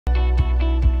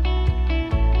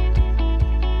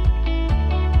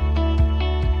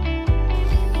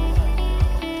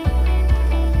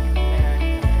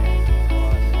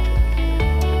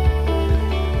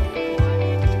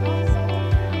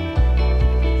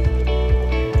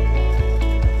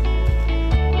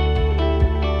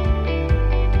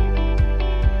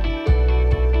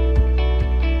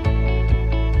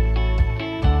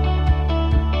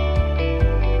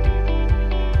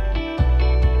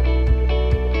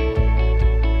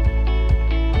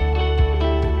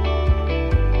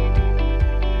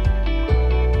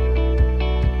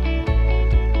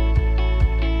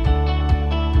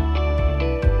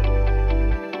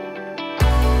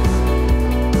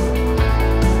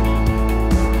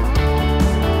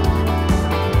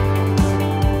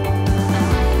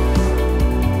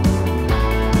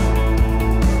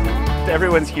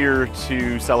everyone's here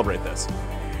to celebrate this.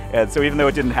 And so even though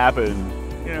it didn't happen,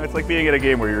 you know, it's like being at a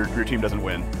game where your team doesn't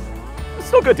win. It's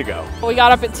still good to go. We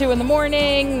got up at 2 in the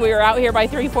morning. We were out here by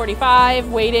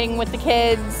 3:45 waiting with the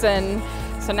kids, and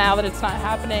so now that it's not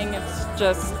happening, it's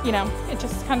just, you know, it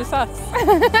just kind of sucks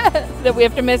that we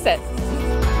have to miss it.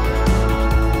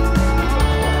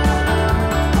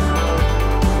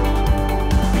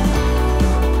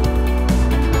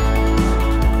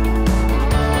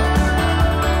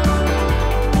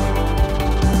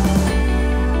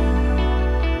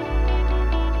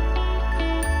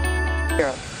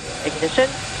 Ignition.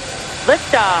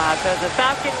 Liftoff of the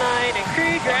Falcon 9 and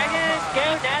Crew Dragon.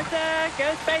 Go NASA,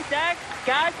 go SpaceX,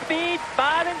 Godspeed,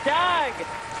 Bob and Doug.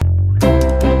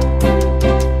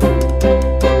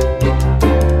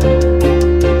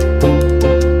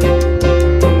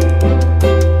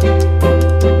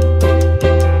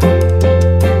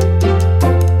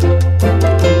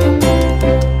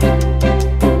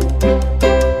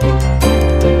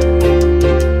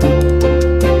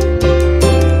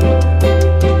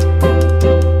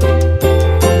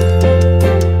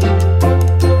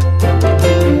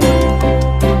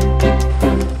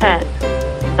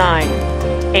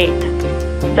 Eight,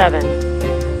 7,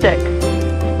 6,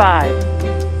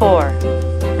 5, 4,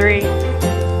 3,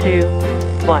 2,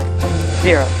 1,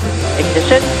 0.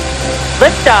 Ignition.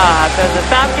 Liftoff of the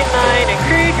Falcon 9 and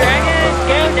Crew Dragon.